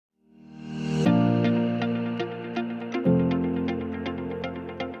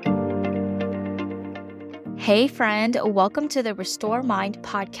Hey friend, welcome to the Restore Mind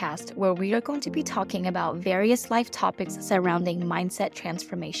podcast, where we are going to be talking about various life topics surrounding mindset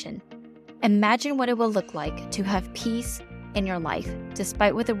transformation. Imagine what it will look like to have peace in your life,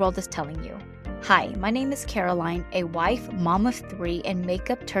 despite what the world is telling you. Hi, my name is Caroline, a wife, mom of 3, and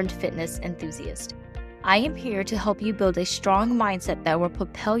makeup turned fitness enthusiast. I am here to help you build a strong mindset that will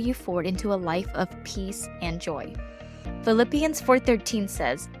propel you forward into a life of peace and joy. Philippians 4:13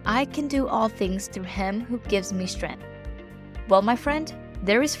 says, I can do all things through him who gives me strength. Well, my friend,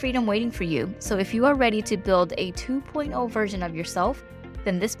 there is freedom waiting for you. So if you are ready to build a 2.0 version of yourself,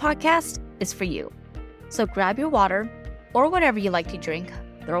 then this podcast is for you. So grab your water or whatever you like to drink,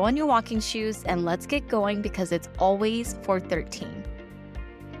 throw on your walking shoes, and let's get going because it's always 4:13.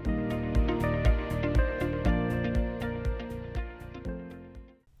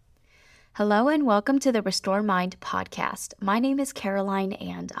 Hello and welcome to the Restore Mind podcast. My name is Caroline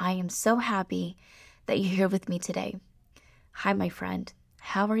and I am so happy that you're here with me today. Hi, my friend.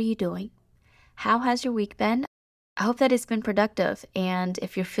 How are you doing? How has your week been? I hope that it's been productive, and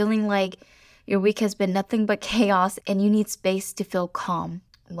if you're feeling like your week has been nothing but chaos and you need space to feel calm,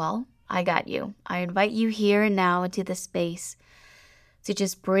 well, I got you. I invite you here and now into this space to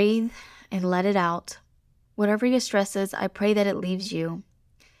just breathe and let it out. Whatever your stress is, I pray that it leaves you.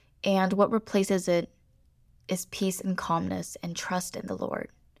 And what replaces it is peace and calmness and trust in the Lord.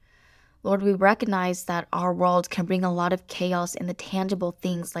 Lord, we recognize that our world can bring a lot of chaos in the tangible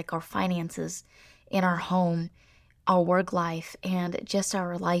things like our finances, in our home, our work life, and just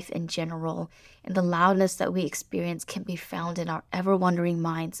our life in general. And the loudness that we experience can be found in our ever-wondering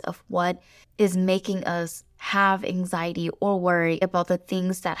minds of what is making us have anxiety or worry about the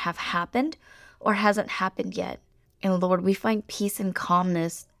things that have happened or hasn't happened yet. And Lord, we find peace and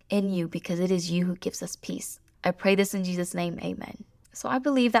calmness in you because it is you who gives us peace. I pray this in Jesus' name, amen. So I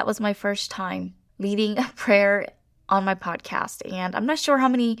believe that was my first time leading a prayer on my podcast, and I'm not sure how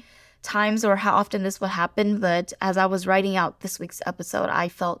many times or how often this will happen, but as I was writing out this week's episode, I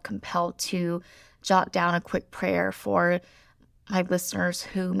felt compelled to jot down a quick prayer for my listeners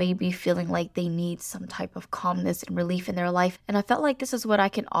who may be feeling like they need some type of calmness and relief in their life. And I felt like this is what I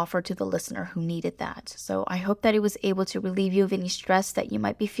can offer to the listener who needed that. So I hope that it was able to relieve you of any stress that you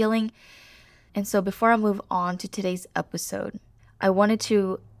might be feeling. And so before I move on to today's episode, I wanted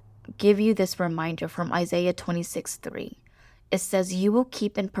to give you this reminder from Isaiah 26:3. It says, you will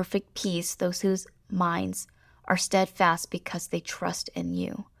keep in perfect peace those whose minds are steadfast because they trust in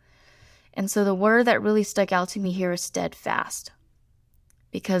you. And so the word that really stuck out to me here is steadfast.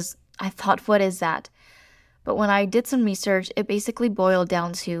 Because I thought, what is that? But when I did some research, it basically boiled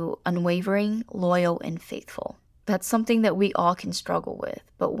down to unwavering, loyal, and faithful. That's something that we all can struggle with.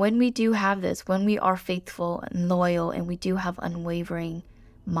 But when we do have this, when we are faithful and loyal, and we do have unwavering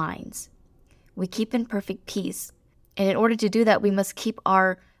minds, we keep in perfect peace. And in order to do that, we must keep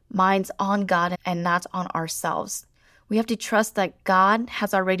our minds on God and not on ourselves. We have to trust that God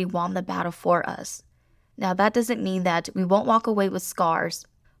has already won the battle for us. Now, that doesn't mean that we won't walk away with scars,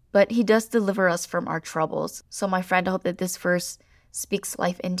 but He does deliver us from our troubles. So, my friend, I hope that this verse speaks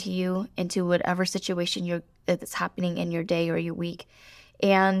life into you, into whatever situation that's happening in your day or your week,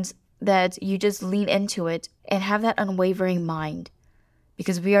 and that you just lean into it and have that unwavering mind,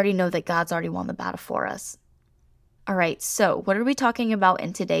 because we already know that God's already won the battle for us. All right, so what are we talking about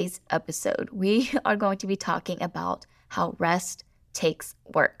in today's episode? We are going to be talking about how rest takes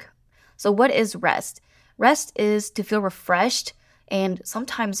work. So what is rest? Rest is to feel refreshed, and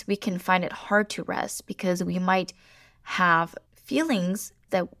sometimes we can find it hard to rest because we might have feelings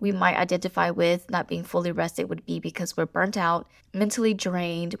that we might identify with not being fully rested would be because we're burnt out, mentally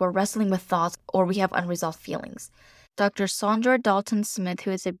drained, we're wrestling with thoughts, or we have unresolved feelings. Dr. Sandra Dalton Smith,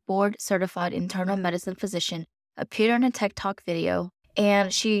 who is a board-certified internal medicine physician, appeared on a Tech Talk video,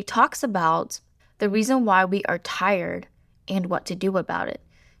 and she talks about the reason why we are tired and what to do about it.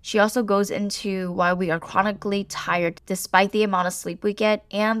 She also goes into why we are chronically tired despite the amount of sleep we get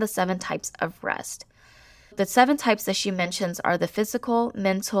and the 7 types of rest. The 7 types that she mentions are the physical,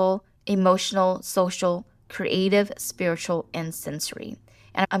 mental, emotional, social, creative, spiritual, and sensory.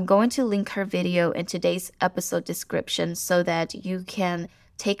 And I'm going to link her video in today's episode description so that you can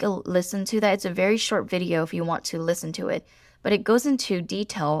take a listen to that. It's a very short video if you want to listen to it, but it goes into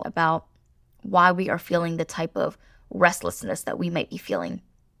detail about why we are feeling the type of restlessness that we might be feeling.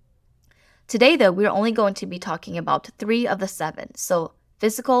 Today, though, we're only going to be talking about 3 of the 7. So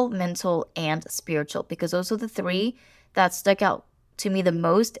physical, mental, and spiritual, because those are the 3 that stuck out to me the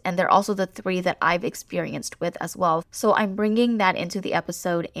most, and they're also the 3 that I've experienced with as well. So I'm bringing that into the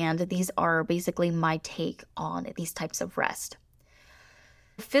episode, and these are basically my take on these types of rest.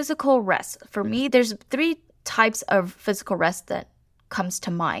 Physical rest. For me, there's 3 types of physical rest that comes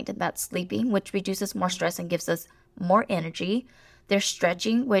to mind, and that's sleeping, which reduces more stress and gives us more energy. There's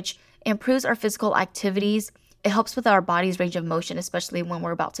stretching, which improves our physical activities. It helps with our body's range of motion, especially when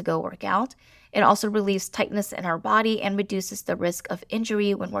we're about to go work out. It also relieves tightness in our body and reduces the risk of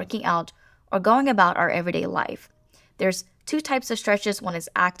injury when working out or going about our everyday life. There's two types of stretches. One is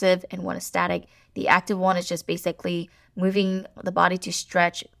active and one is static. The active one is just basically moving the body to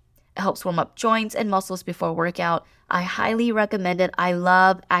stretch. It helps warm up joints and muscles before workout. I highly recommend it. I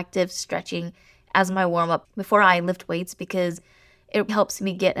love active stretching as my warm-up before I lift weights because it helps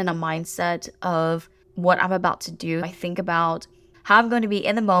me get in a mindset of what I'm about to do. I think about how I'm going to be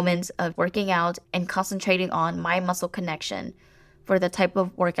in the moment of working out and concentrating on my muscle connection for the type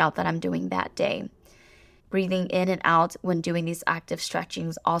of workout that I'm doing that day. Breathing in and out when doing these active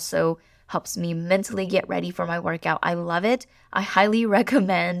stretchings also helps me mentally get ready for my workout. I love it. I highly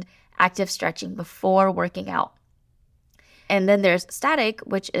recommend active stretching before working out. And then there's static,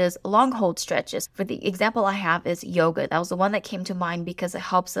 which is long hold stretches. For the example I have is yoga. That was the one that came to mind because it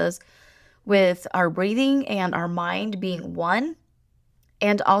helps us with our breathing and our mind being one.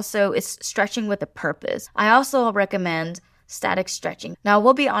 And also it's stretching with a purpose. I also recommend static stretching. Now, I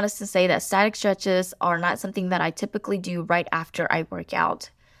will be honest and say that static stretches are not something that I typically do right after I work out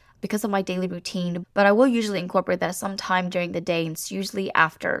because of my daily routine, but I will usually incorporate that sometime during the day, and it's usually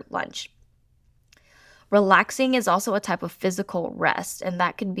after lunch. Relaxing is also a type of physical rest, and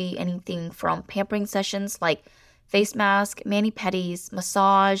that could be anything from pampering sessions like face mask, mani-pedis,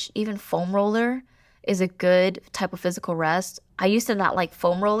 massage, even foam roller is a good type of physical rest. I used to not like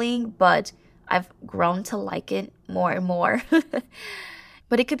foam rolling, but I've grown to like it more and more.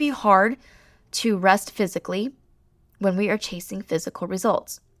 But it could be hard to rest physically when we are chasing physical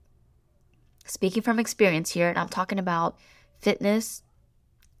results. Speaking from experience here, and I'm talking about fitness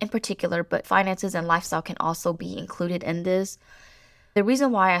in particular, but finances and lifestyle can also be included in this. The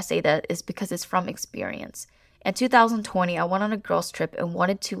reason why I say that is because it's from experience. In 2020, I went on a girls' trip and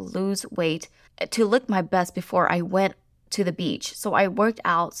wanted to lose weight to look my best before I went to the beach. So I worked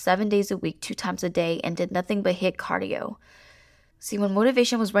out 7 days a week, 2 times a day, and did nothing but hit cardio. See, when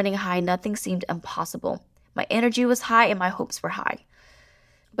motivation was running high, nothing seemed impossible. My energy was high and my hopes were high.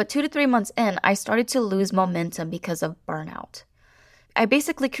 But 2 to 3 months in, I started to lose momentum because of burnout. I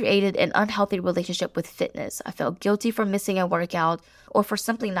basically created an unhealthy relationship with fitness. I felt guilty for missing a workout or for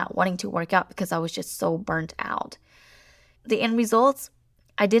simply not wanting to work out because I was just so burnt out. The end results,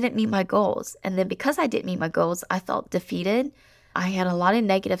 I didn't meet my goals. And then because I didn't meet my goals, I felt defeated. I had a lot of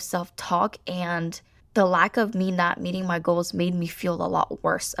negative self-talk, and the lack of me not meeting my goals made me feel a lot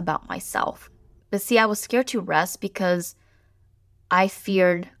worse about myself. But see, I was scared to rest because I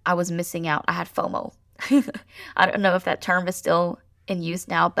feared I was missing out. I had FOMO. I don't know if that term is still in use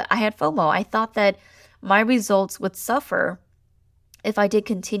now, but I had FOMO. I thought that my results would suffer if I did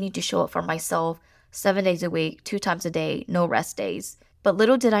continue to show up for myself 7 days a week, 2 times a day, no rest days. But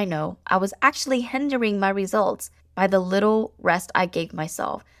little did I know, I was actually hindering my results by the little rest I gave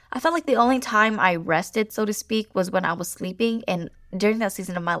myself. I felt like the only time I rested, so to speak, was when I was sleeping, and during that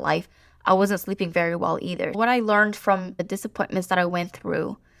season of my life, I wasn't sleeping very well either. What I learned from the disappointments that I went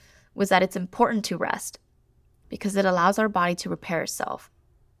through was that it's important to rest because it allows our body to repair itself.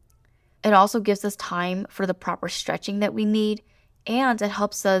 It also gives us time for the proper stretching that we need, and it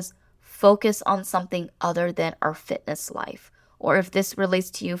helps us focus on something other than our fitness life. Or if this relates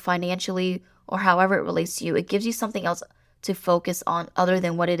to you financially or however it relates to you, it gives you something else to focus on other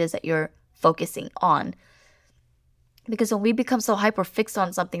than what it is that you're focusing on. Because when we become so hyper fixed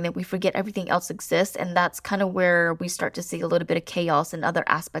on something that we forget everything else exists, and that's kind of where we start to see a little bit of chaos in other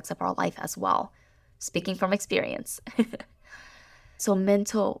aspects of our life as well. Speaking from experience. So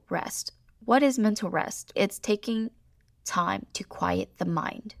mental rest. What is mental rest? It's taking time to quiet the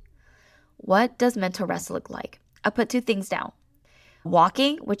mind. What does mental rest look like? I put 2 things down.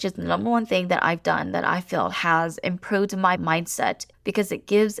 Walking, which is the number one thing that I've done that I feel has improved my mindset because it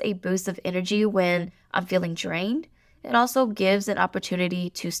gives a boost of energy when I'm feeling drained. It also gives an opportunity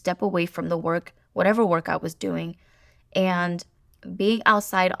to step away from the work, whatever work I was doing, and being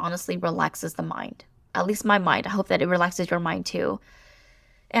outside honestly relaxes the mind. At least my mind. I hope that it relaxes your mind too.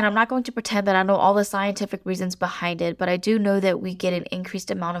 And I'm not going to pretend that I know all the scientific reasons behind it, but I do know that we get an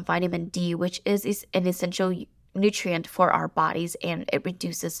increased amount of vitamin D, which is an essential nutrient for our bodies, and it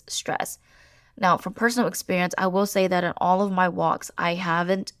reduces stress. Now, from personal experience, I will say that in all of my walks, I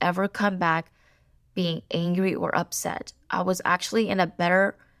haven't ever come back being angry or upset. I was actually in a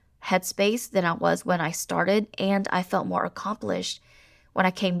better headspace than I was when I started, and I felt more accomplished when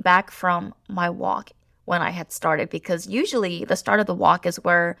I came back from my walk when I had started, because usually the start of the walk is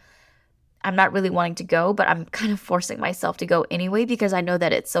where I'm not really wanting to go, but I'm kind of forcing myself to go anyway because I know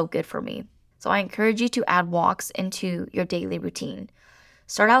that it's so good for me. So I encourage you to add walks into your daily routine.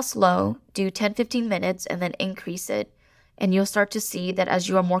 Start out slow, do 10-15 minutes, and then increase it. And you'll start to see that as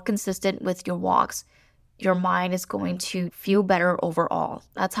you are more consistent with your walks, your mind is going to feel better overall.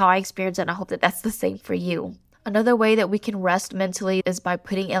 That's how I experience it, and I hope that that's the same for you. Another way that we can rest mentally is by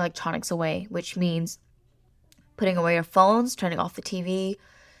putting electronics away, which means putting away your phones, turning off the TV.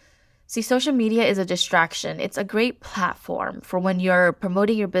 See, social media is a distraction. It's a great platform for when you're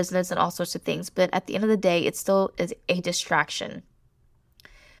promoting your business and all sorts of things, but at the end of the day, it still is a distraction.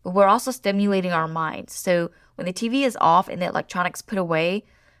 But we're also stimulating our minds. So when the TV is off and the electronics put away,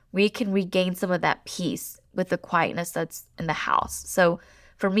 we can regain some of that peace with the quietness that's in the house. So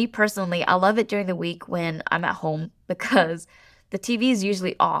for me personally, I love it during the week when I'm at home because the TV is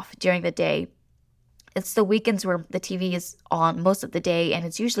usually off during the day. It's the weekends where the TV is on most of the day and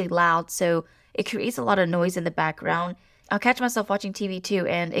it's usually loud, so it creates a lot of noise in the background. I'll catch myself watching TV too,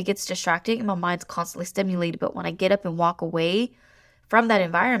 and it gets distracting and my mind's constantly stimulated. But when I get up and walk away from that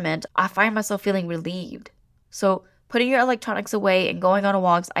environment, I find myself feeling relieved. So putting your electronics away and going on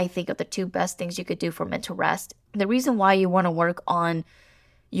walks, I think, are the two best things you could do for mental rest. And the reason why you want to work on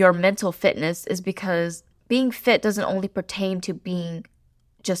your mental fitness is because being fit doesn't only pertain to being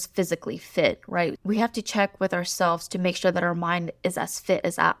just physically fit, right? We have to check with ourselves to make sure that our mind is as fit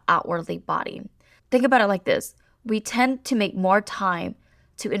as our outwardly body. Think about it like this. We tend to make more time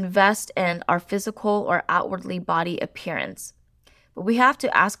to invest in our physical or outwardly body appearance. But we have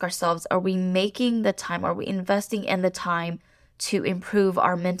to ask ourselves, are we making the time, are we investing in the time to improve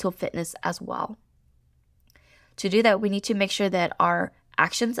our mental fitness as well? To do that, we need to make sure that our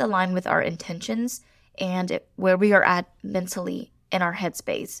actions align with our intentions and where we are at mentally in our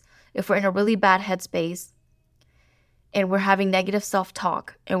headspace. If we're in a really bad headspace and we're having negative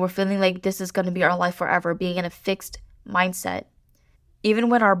self-talk and we're feeling like this is going to be our life forever, being in a fixed mindset, even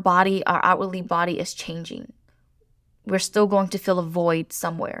when our outwardly body is changing, we're still going to feel a void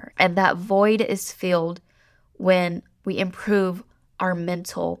somewhere. And that void is filled when we improve our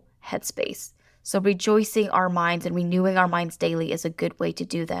mental headspace. So rejoicing our minds and renewing our minds daily is a good way to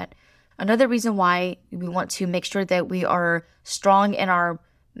do that. Another reason why we want to make sure that we are strong in our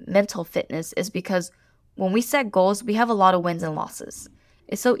mental fitness is because when we set goals, we have a lot of wins and losses.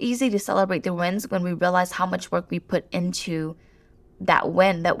 It's so easy to celebrate the wins when we realize how much work we put into that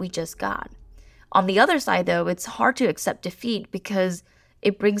win that we just got. On the other side, though, it's hard to accept defeat because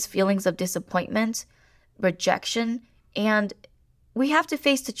it brings feelings of disappointment, rejection, and we have to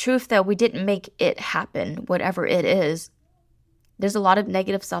face the truth that we didn't make it happen, whatever it is. There's a lot of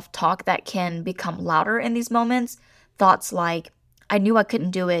negative self-talk that can become louder in these moments. Thoughts like, I knew I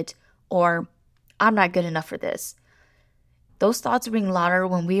couldn't do it, or I'm not good enough for this. Those thoughts ring louder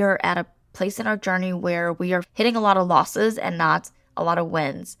when we are at a place in our journey where we are hitting a lot of losses and not a lot of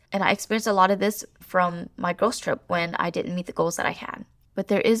wins. And I experienced a lot of this from my growth trip when I didn't meet the goals that I had. But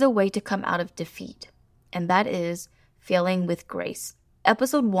there is a way to come out of defeat, and that is failing with grace.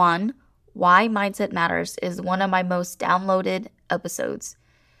 Episode 1, Why Mindset Matters, is one of my most downloaded episodes.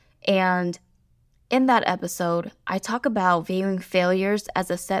 And in that episode, I talk about viewing failures as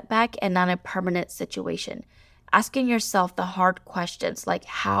a setback and not a permanent situation. Asking yourself the hard questions like,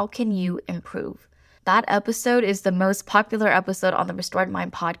 how can you improve? That episode is the most popular episode on the Restored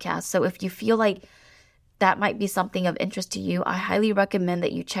Mind podcast. So if you feel like that might be something of interest to you, I highly recommend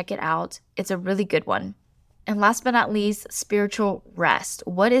that you check it out. It's a really good one. And last but not least, spiritual rest.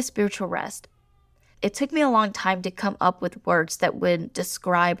 What is spiritual rest? It took me a long time to come up with words that would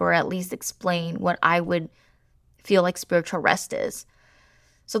describe or at least explain what I would feel like spiritual rest is.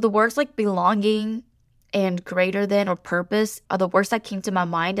 So the words like belonging and greater than or purpose are the words that came to my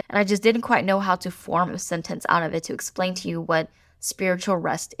mind, and I just didn't quite know how to form a sentence out of it to explain to you what spiritual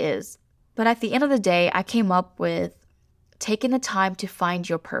rest is. But at the end of the day, I came up with taking the time to find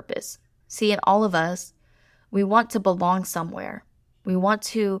your purpose. See, in all of us, we want to belong somewhere. We want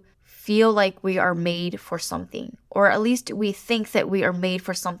to feel like we are made for something, or at least we think that we are made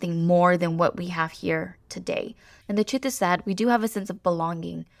for something more than what we have here today. And the truth is that we do have a sense of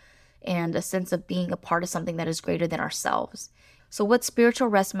belonging and a sense of being a part of something that is greater than ourselves. So what spiritual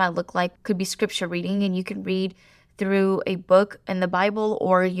rest might look like could be scripture reading, and you can read through a book in the Bible,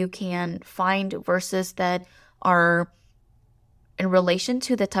 or you can find verses that are in relation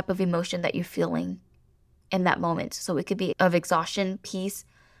to the type of emotion that you're feeling in that moment. So it could be of exhaustion, peace,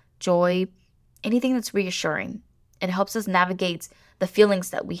 joy, anything that's reassuring. It helps us navigate the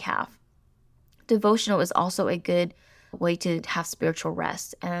feelings that we have. Devotional is also a good way to have spiritual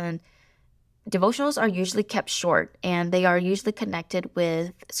rest. And devotionals are usually kept short, and they are usually connected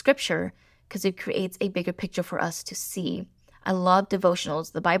with scripture because it creates a bigger picture for us to see. I love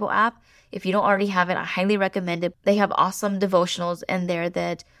devotionals. The Bible app, if you don't already have it, I highly recommend it. They have awesome devotionals in there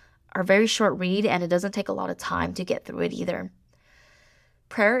that are very short read, and it doesn't take a lot of time to get through it either.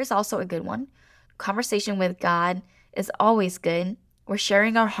 Prayer is also a good one. Conversation with God is always good. We're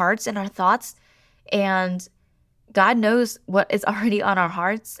sharing our hearts and our thoughts, and God knows what is already on our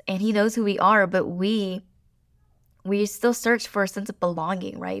hearts, and He knows who we are, but we still search for a sense of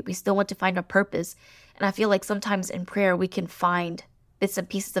belonging, right? We still want to find our purpose. And I feel like sometimes in prayer, we can find bits and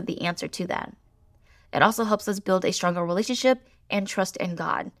pieces of the answer to that. It also helps us build a stronger relationship and trust in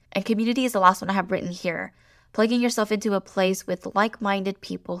God. And community is the last one I have written here. Plugging yourself into a place with like-minded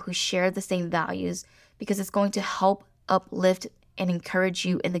people who share the same values, because it's going to help uplift and encourage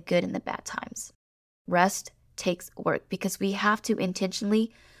you in the good and the bad times. Rest takes work, because we have to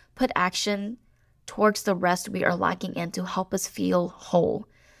intentionally put action towards the rest we are lacking in to help us feel whole.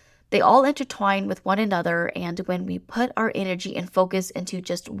 They all intertwine with one another, and when we put our energy and focus into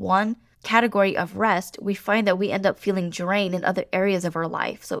just one category of rest, we find that we end up feeling drained in other areas of our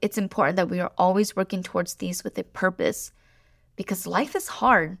life. So it's important that we are always working towards these with a purpose, because life is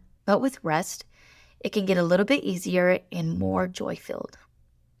hard, but with rest, it can get a little bit easier and more joy-filled.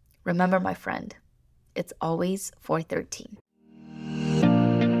 Remember, my friend, it's always 4:13.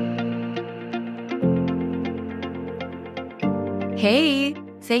 Hey,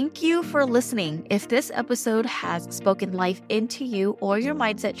 thank you for listening. If this episode has spoken life into you or your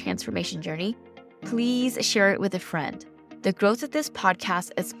mindset transformation journey, please share it with a friend. The growth of this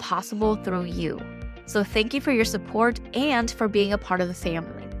podcast is possible through you. So thank you for your support and for being a part of the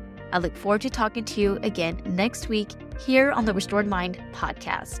family. I look forward to talking to you again next week here on the Restored Mind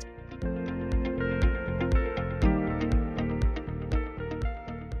podcast.